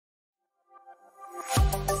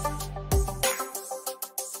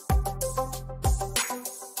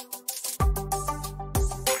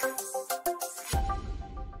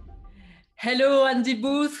Hello, Andy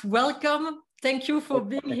Booth. Welcome. Thank you for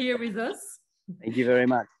being here with us. Thank you very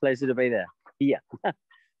much. Pleasure to be there. Yeah.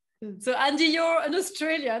 So, Andy, you're an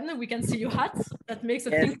Australian. We can see your hat. That makes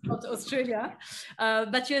a thing about Australia.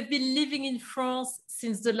 But you have been living in France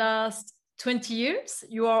since the last 20 years.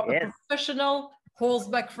 You are a professional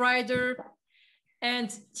horseback rider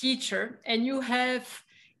and teacher, and you have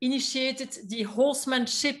initiated the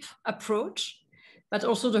horsemanship approach, but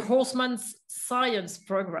also the horseman's science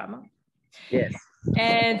program. Yes.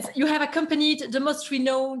 And you have accompanied the most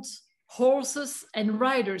renowned horses and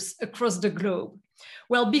riders across the globe.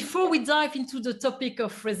 Well, before we dive into the topic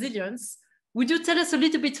of resilience, would you tell us a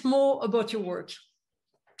little bit more about your work?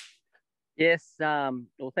 Yes.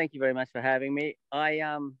 Well, thank you very much for having me.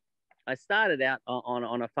 I started out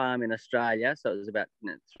on a farm in Australia, so it was about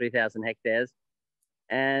 3,000 hectares.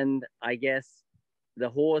 And I guess the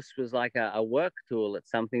horse was like a work tool.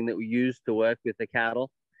 It's something that we used to work with the cattle.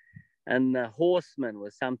 And the horseman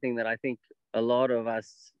was something that I think a lot of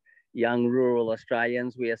us young rural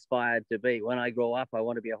Australians, we aspired to be. When I grow up, I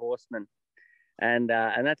want to be a horseman. And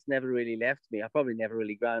that's never really left me. I've probably never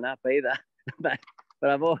really grown up either, but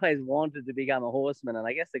I've always wanted to become a horseman. And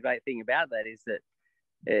I guess the great thing about that is that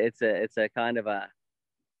it's a kind of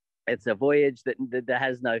it's a voyage that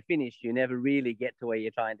has no finish. You never really get to where you're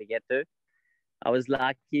trying to get to. I was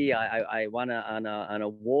lucky. I won an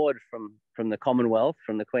award from the Commonwealth,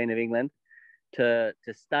 from the Queen of England, to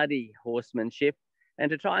study horsemanship and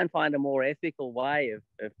to try and find a more ethical way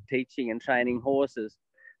of teaching and training horses.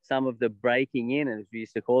 Some of the breaking in, as we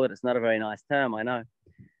used to call it, it's not a very nice term, I know,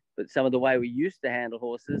 but some of the way we used to handle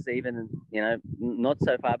horses, even, not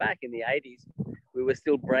so far back in the 80s, we were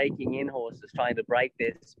still breaking in horses, trying to break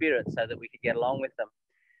their spirit so that we could get along with them.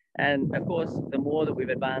 And of course, the more that we've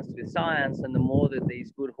advanced with science and the more that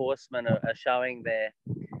these good horsemen are showing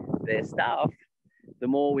their stuff, the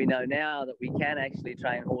more we know now that we can actually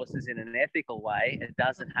train horses in an ethical way. It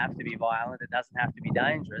doesn't have to be violent. It doesn't have to be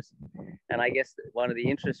dangerous. And I guess one of the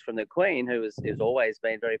interests from the Queen, who has always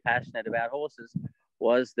been very passionate about horses,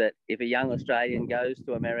 was that if a young Australian goes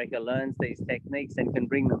to America, learns these techniques and can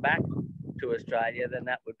bring them back to Australia, then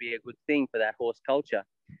that would be a good thing for that horse culture.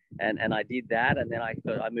 And I did that, and then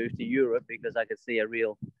I moved to Europe because I could see a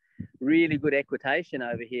really good equitation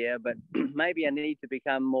over here, but maybe I need to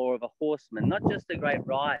become more of a horseman, not just a great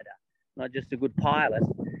rider, not just a good pilot,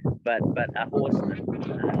 but a horseman.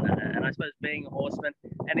 And I suppose being a horseman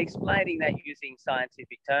and explaining that using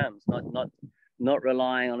scientific terms, not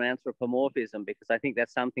relying on anthropomorphism, because I think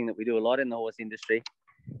that's something that we do a lot in the horse industry,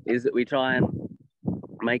 is that we try and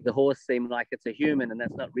make the horse seem like it's a human, and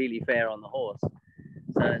that's not really fair on the horse.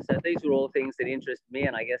 So these were all things that interest me,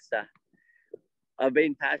 and I guess I've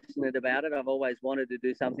been passionate about it. I've always wanted to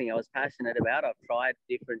do something I was passionate about. I've tried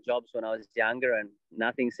different jobs when I was younger, and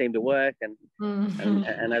nothing seemed to work.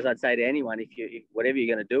 And as I'd say to anyone, if whatever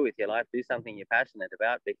you're going to do with your life, do something you're passionate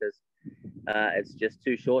about, because it's just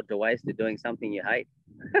too short to waste it doing something you hate.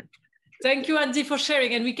 Thank you, Andy, for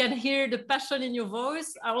sharing. And we can hear the passion in your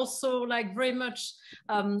voice. I also like very much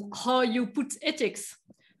how you put ethics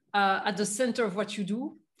at the center of what you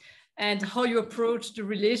do, and how you approach the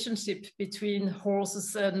relationship between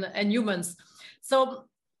horses and humans. So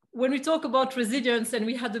when we talk about resilience, and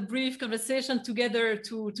we had a brief conversation together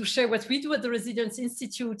to share what we do at the Resilience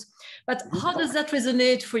Institute, but how does that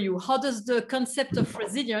resonate for you? How does the concept of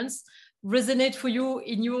resilience resonate for you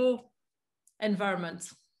in your environment?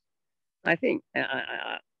 I think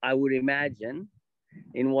I would imagine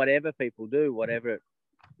in whatever people do, whatever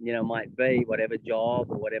it might be, whatever job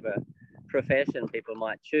or whatever profession people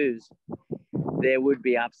might choose, there would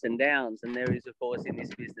be ups and downs, and there is, of course, in this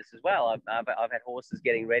business as well. I've had horses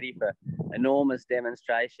getting ready for enormous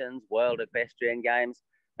demonstrations, World Equestrian Games,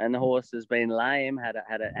 and the horse has been lame, had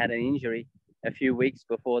an injury a few weeks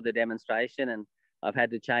before the demonstration, and I've had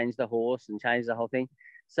to change the horse and change the whole thing.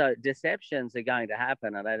 So deceptions are going to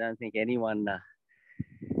happen, and I don't think anyone.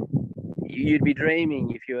 You'd be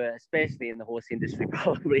dreaming if you were, especially in the horse industry,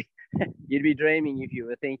 probably, you'd be dreaming if you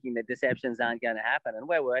were thinking that deceptions aren't going to happen. And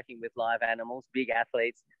we're working with live animals, big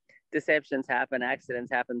athletes. Deceptions happen, accidents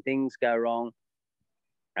happen, things go wrong.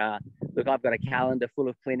 Look, I've got a calendar full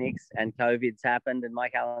of clinics, and COVID's happened, and my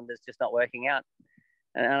calendar's just not working out.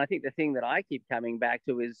 And I think the thing that I keep coming back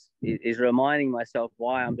to is reminding myself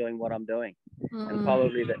why I'm doing what I'm doing. And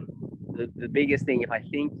probably the biggest thing, if I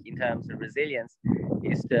think in terms of resilience,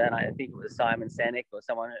 is to, and I think it was Simon Sinek or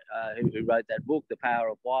someone who wrote that book, The Power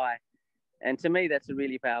of Why, And to me, that's a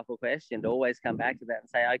really powerful question, to always come back to that and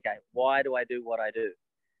say, okay, why do I do what I do?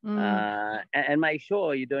 And make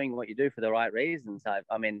sure you're doing what you do for the right reasons.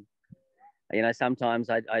 I mean, you know, sometimes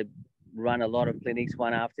I run a lot of clinics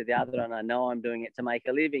one after the other, and I know I'm doing it to make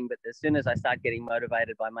a living, but as soon as I start getting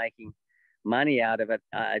motivated by making money out of it,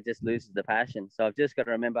 it just loses the passion. So I've just got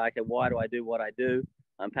to remember, okay, why do I do what I do?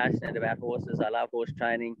 I'm passionate about horses. I love horse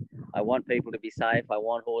training. I want people to be safe. I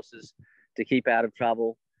want horses to keep out of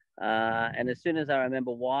trouble. And as soon as I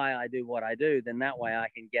remember why I do what I do, then that way I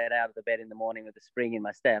can get out of the bed in the morning with a spring in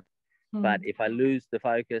my step. But if I lose the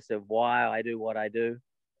focus of why I do what I do,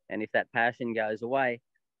 and if that passion goes away,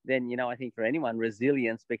 then, you know, I think for anyone,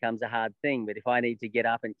 resilience becomes a hard thing. But if I need to get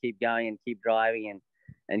up and keep going and keep driving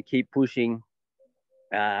and keep pushing,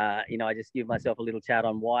 you know, I just give myself a little chat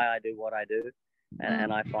on why I do what I do.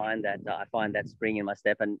 And I find that spring in my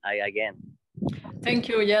step and again. Thank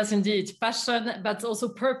you. Yes, indeed. Passion, but also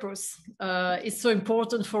purpose is so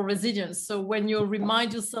important for resilience. So when you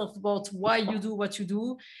remind yourself about why you do what you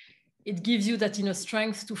do, it gives you that inner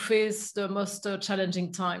strength to face the most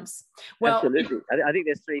challenging times. Well, absolutely. I think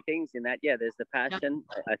there's three things in that. Yeah, there's the passion.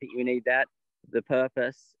 Yeah. I think you need that. The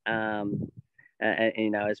purpose, and you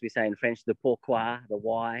know, as we say in French, the pourquoi, the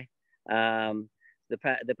why,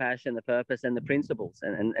 the passion, the purpose, and the principles,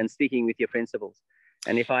 and sticking with your principles.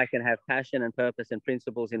 And if I can have passion and purpose and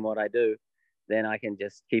principles in what I do, then I can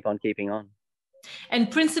just keep on keeping on. And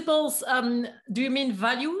principles, do you mean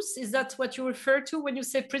values? Is that what you refer to when you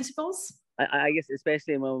say principles? I guess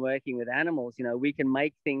especially when we're working with animals, you know, we can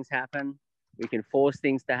make things happen. We can force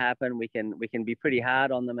things to happen. We can be pretty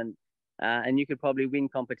hard on them, and you could probably win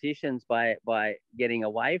competitions by getting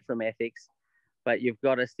away from ethics. But you've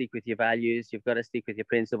got to stick with your values. You've got to stick with your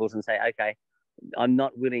principles and say, okay, I'm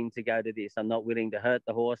not willing to go to this. I'm not willing to hurt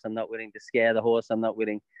the horse. I'm not willing to scare the horse. I'm not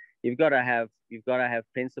willing. You've got to have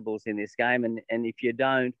principles in this game, and if you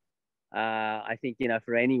don't, I think, you know,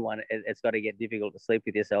 for anyone, it's got to get difficult to sleep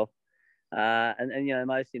with yourself. And you know,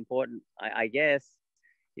 most important, I guess,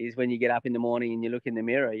 is when you get up in the morning and you look in the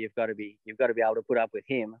mirror, you've got to be able to put up with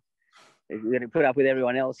him. You've got to put up with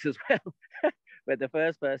everyone else as well. But the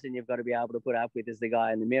first person you've got to be able to put up with is the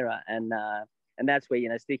guy in the mirror, and that's where, you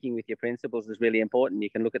know, sticking with your principles is really important. You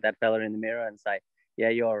can look at that fella in the mirror and say, yeah,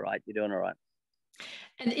 you're all right. You're doing all right.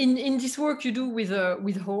 And in this work you do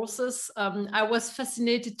with horses, I was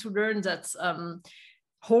fascinated to learn that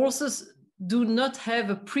horses do not have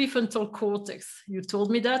a prefrontal cortex. You told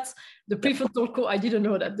me that. The prefrontal I didn't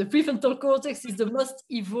know that. The prefrontal cortex is the most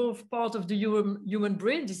evolved part of the human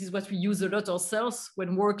brain. This is what we use a lot ourselves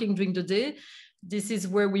when working during the day. This is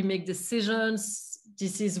where we make decisions.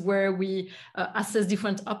 This is where we assess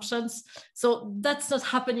different options. So that's not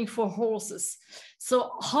happening for horses.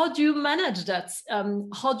 So how do you manage that?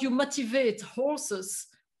 How do you motivate horses,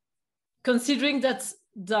 considering that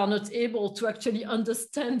they are not able to actually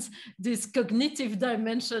understand this cognitive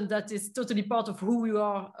dimension that is totally part of who we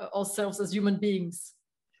are ourselves as human beings?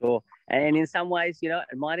 Sure. And in some ways, you know,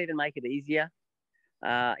 it might even make it easier.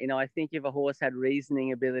 You know, I think if a horse had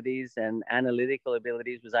reasoning abilities and analytical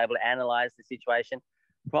abilities, was able to analyze the situation,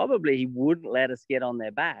 probably he wouldn't let us get on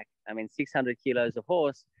their back. I mean, 600 kilos of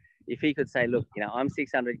horse, if he could say, look, you know, I'm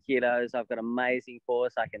 600 kilos, I've got amazing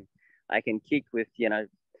force, I can kick with, you know,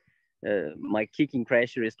 my kicking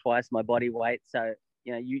pressure is twice my body weight. So,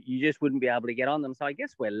 you know, you just wouldn't be able to get on them. So I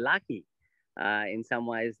guess we're lucky in some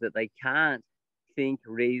ways that they can't think,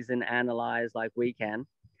 reason, analyze like we can.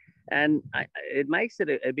 And it makes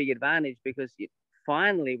it a big advantage because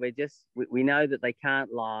finally we know that they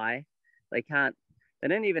can't lie. They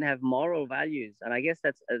don't even have moral values. And I guess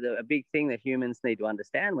that's a big thing that humans need to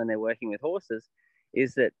understand when they're working with horses,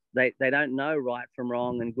 is that they don't know right from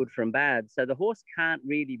wrong and good from bad. So the horse can't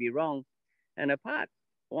really be wrong. And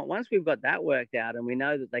once we've got that worked out and we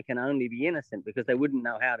know that they can only be innocent because they wouldn't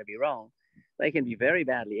know how to be wrong, they can be very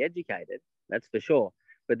badly educated, that's for sure.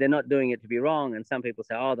 But they're not doing it to be wrong. And some people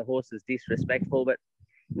say, oh, the horse is disrespectful. But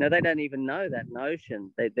no, they don't even know that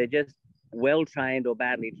notion. They're just well-trained or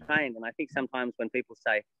badly trained. And I think sometimes when people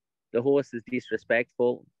say the horse is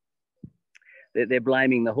disrespectful, they're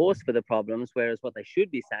blaming the horse for the problems, whereas what they should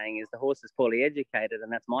be saying is the horse is poorly educated and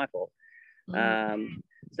that's my fault.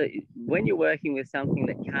 So when you're working with something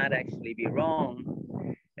that can't actually be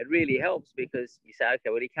wrong, it really helps because you say, okay,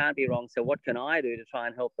 well, he can't be wrong. So what can I do to try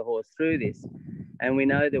and help the horse through this? And we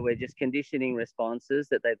know that we're just conditioning responses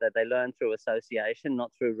that they learn through association,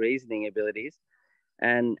 not through reasoning abilities.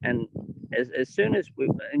 And as soon as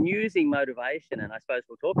and using motivation, and I suppose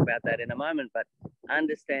we'll talk about that in a moment, but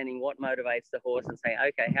understanding what motivates the horse and saying,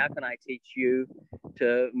 okay, how can I teach you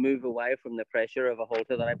to move away from the pressure of a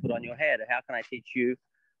halter that I put on your head? How can I teach you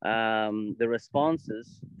the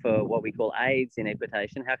responses for what we call aids in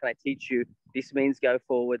equitation. How can I teach you this means go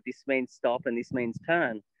forward, this means stop, and this means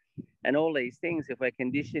turn? And all these things, if we're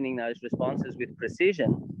conditioning those responses with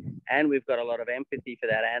precision, and we've got a lot of empathy for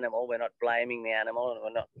that animal, we're not blaming the animal, and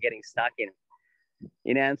we're not getting stuck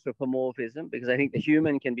in anthropomorphism, because I think the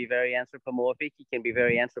human can be very anthropomorphic. He can be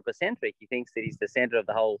very anthropocentric. He thinks that he's the center of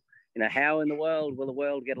the whole, how in the world will the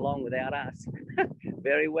world get along without us?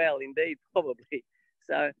 Very well indeed, probably.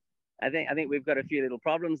 So I think we've got a few little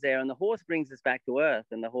problems there, and the horse brings us back to earth,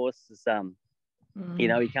 and the horse is, he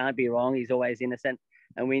can't be wrong. He's always innocent,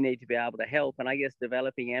 and we need to be able to help. And I guess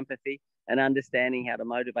developing empathy and understanding how to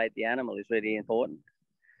motivate the animal is really important.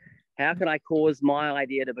 How can I cause my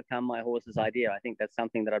idea to become my horse's idea? I think that's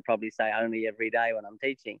something that I'd probably say only every day when I'm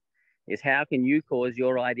teaching, is how can you cause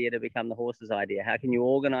your idea to become the horse's idea? How can you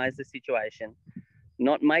organize the situation,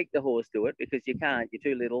 not make the horse do it, because you can't, you're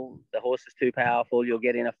too little, the horse is too powerful, you'll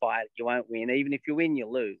get in a fight, you won't win. Even if you win,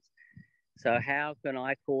 you'll lose. So how can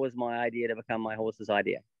I cause my idea to become my horse's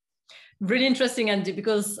idea? Really interesting, Andy,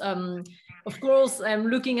 because of course I'm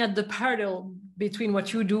looking at the parallel between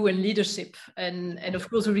what you do and leadership, and of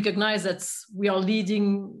course we recognize that we are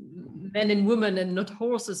leading men and women and not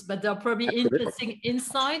horses, but there are probably interesting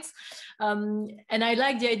insights, and I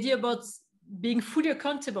like the idea about being fully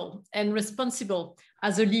accountable and responsible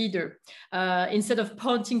as a leader, instead of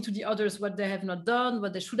pointing to the others what they have not done,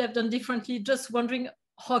 what they should have done differently, just wondering,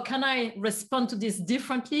 how can I respond to this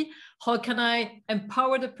differently? How can I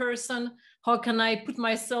empower the person? How can I put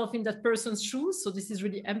myself in that person's shoes? So this is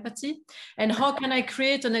really empathy. And how can I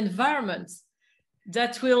create an environment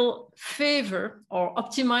that will favor or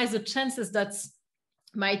optimize the chances that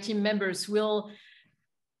my team members will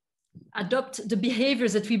adopt the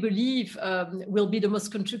behaviors that we believe will be the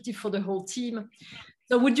most constructive for the whole team?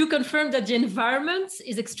 So would you confirm that the environment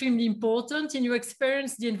is extremely important in your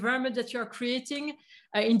experience? The environment that you are creating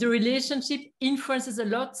in the relationship influences a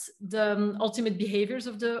lot the ultimate behaviors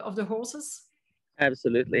of the horses?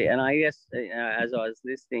 Absolutely. And I guess, as I was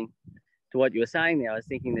listening to what you were saying there, I was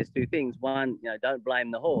thinking there's two things. One, don't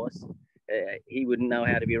blame the horse. He wouldn't know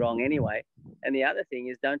how to be wrong anyway. And the other thing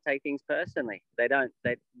is, don't take things personally.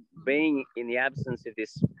 Being in the absence of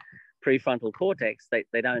this prefrontal cortex,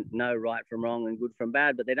 they don't know right from wrong and good from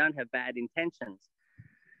bad, but they don't have bad intentions.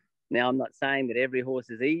 Now, I'm not saying that every horse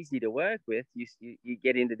is easy to work with. You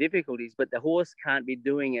get into difficulties, but the horse can't be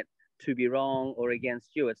doing it to be wrong or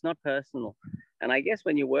against you. It's not personal. And I guess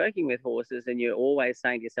when you're working with horses and you're always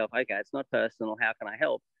saying to yourself, okay, it's not personal, how can I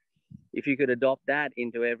help? If you could adopt that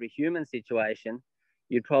into every human situation,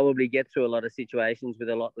 you'd probably get through a lot of situations with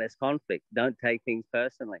a lot less conflict. Don't take things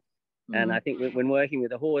personally. Mm-hmm. And I think when working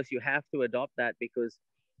with a horse, you have to adopt that, because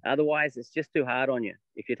otherwise it's just too hard on you.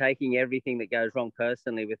 If you're taking everything that goes wrong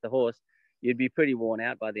personally with the horse, you'd be pretty worn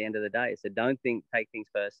out by the end of the day. So don't take things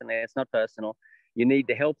personally. It's not personal. You need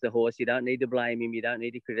to help the horse. You don't need to blame him. You don't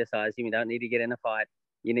need to criticize him. You don't need to get in a fight.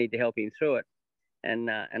 You need to help him through it. And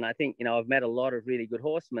I think, I've met a lot of really good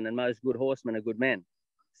horsemen, and most good horsemen are good men.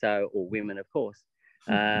 So, or women, of course.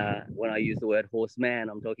 When I use the word horseman,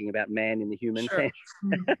 I'm talking about man in the human sense.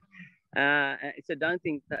 So don't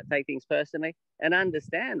take things personally, and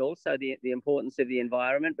understand also the importance of the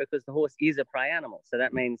environment, because the horse is a prey animal. So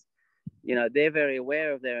that means, they're very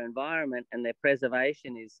aware of their environment, and their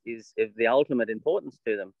preservation is of the ultimate importance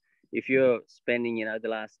to them. If you're spending, the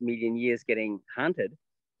last million years getting hunted,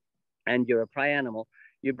 and you're a prey animal,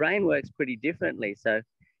 your brain works pretty differently. So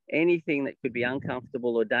anything that could be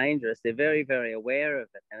uncomfortable or dangerous, they're very, very aware of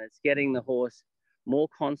it. And it's getting the horse more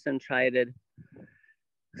concentrated.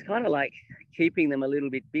 It's kind of like keeping them a little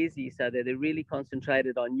bit busy, so that they're really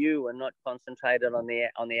concentrated on you and not concentrated on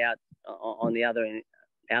the other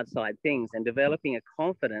outside things, and developing a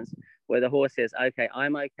confidence where the horse says, okay,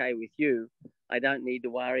 I'm okay with you. I don't need to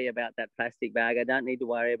worry about that plastic bag. I don't need to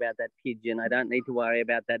worry about that pigeon. I don't need to worry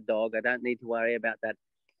about that dog. I don't need to worry about that.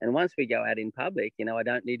 And once we go out in public, I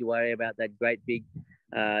don't need to worry about that great big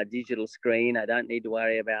digital screen. I don't need to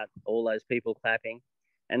worry about all those people clapping.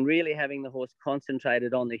 And really having the horse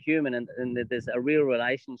concentrated on the human, and there's a real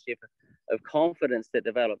relationship of confidence that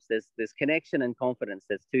develops. There's connection and confidence.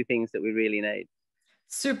 There's two things that we really need.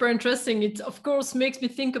 Super interesting. It, of course, makes me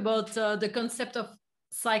think about the concept of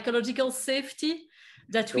psychological safety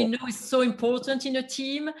that we know is so important in a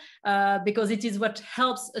team, because it is what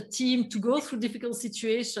helps a team to go through difficult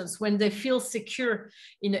situations when they feel secure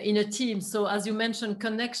in a team. So as you mentioned,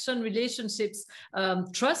 connection, relationships,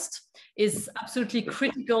 trust is absolutely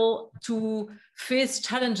critical to face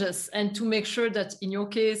challenges, and to make sure that in your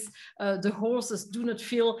case, the horses do not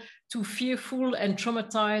feel too fearful and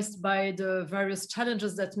traumatized by the various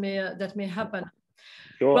challenges that may happen.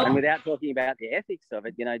 Sure. Well, and without talking about the ethics of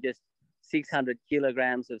it, you know, just 600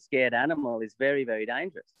 kilograms of scared animal is very, very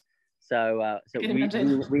dangerous. So, we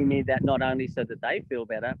need that not only so that they feel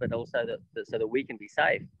better, but also so that we can be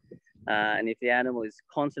safe. And if the animal is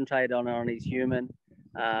concentrated on his human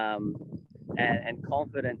and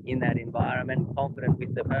confident in that environment, confident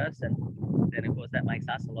with the person, then of course that makes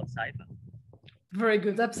us a lot safer. Very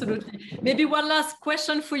good, absolutely. Maybe one last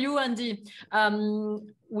question for you, Andy.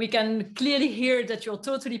 We can clearly hear that you're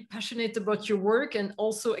totally passionate about your work and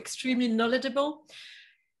also extremely knowledgeable.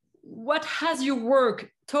 What has your work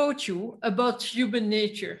taught you about human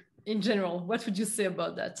nature in general? What would you say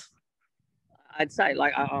about that? I'd say,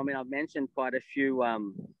 like, I mean, I've mentioned quite a few of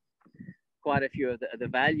the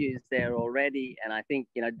values there already. And I think,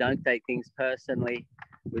 you know, don't take things personally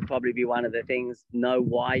would probably be one of the things. Know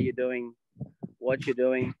why you're doing what you're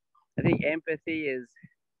doing. I think empathy is,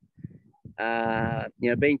 you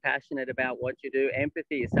know, being passionate about what you do.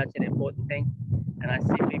 Empathy is such an important thing. And I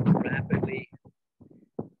see people rapidly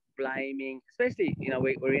blaming, especially, you know,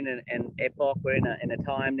 we're in an epoch, we're in a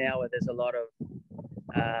time now where there's a lot of,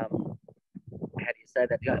 how do you say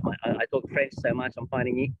that? I talk French so much, I'm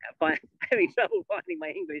having trouble finding my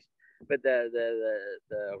English, but the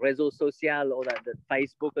réseaux sociaux, or the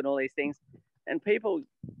Facebook and all these things, and people,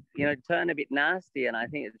 you know, turn a bit nasty. And I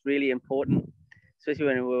think it's really important, especially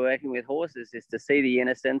when we're working with horses, is to see the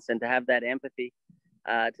innocence and to have that empathy,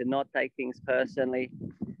 to not take things personally,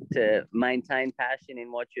 to maintain passion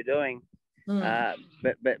in what you're doing. But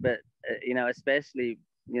you know, especially,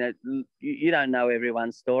 you know, you don't know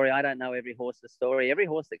everyone's story. I don't know every horse's story. Every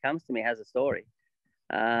horse that comes to me has a story.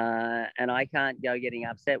 And I can't go getting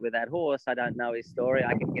upset with that horse. I don't know his story.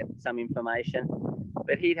 I can get some information,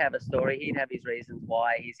 but he'd have a story. He'd have his reasons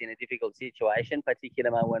why he's in a difficult situation,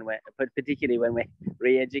 particularly when we're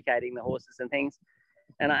re-educating the horses and things.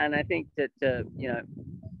 And I think that, you know,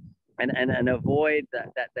 and avoid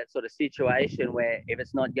that sort of situation where if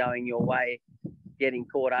it's not going your way, getting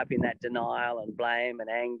caught up in that denial and blame and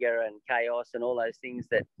anger and chaos and all those things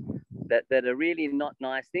that are really not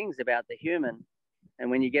nice things about the human. And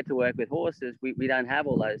when you get to work with horses, we don't have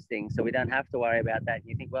all those things. So we don't have to worry about that. And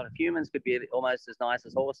you think, well, if humans could be almost as nice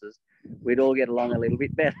as horses, we'd all get along a little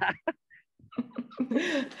bit better.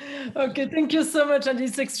 Okay, thank you so much. And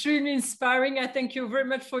it's extremely inspiring. I thank you very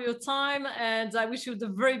much for your time. And I wish you the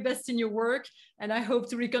very best in your work. And I hope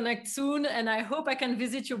to reconnect soon. And I hope I can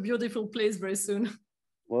visit your beautiful place very soon.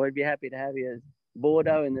 Well, we'd be happy to have you.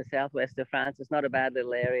 Bordeaux in the southwest of France. It's not a bad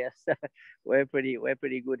little area. So we're pretty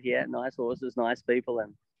good here. Nice horses, nice people,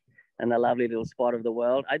 and a lovely little spot of the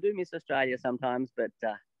world. I do miss Australia sometimes, but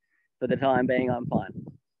for the time being, I'm fine.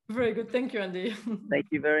 Very good. Thank you, Andy. Thank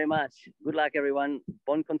you very much. Good luck, everyone.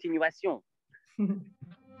 Bonne continuation.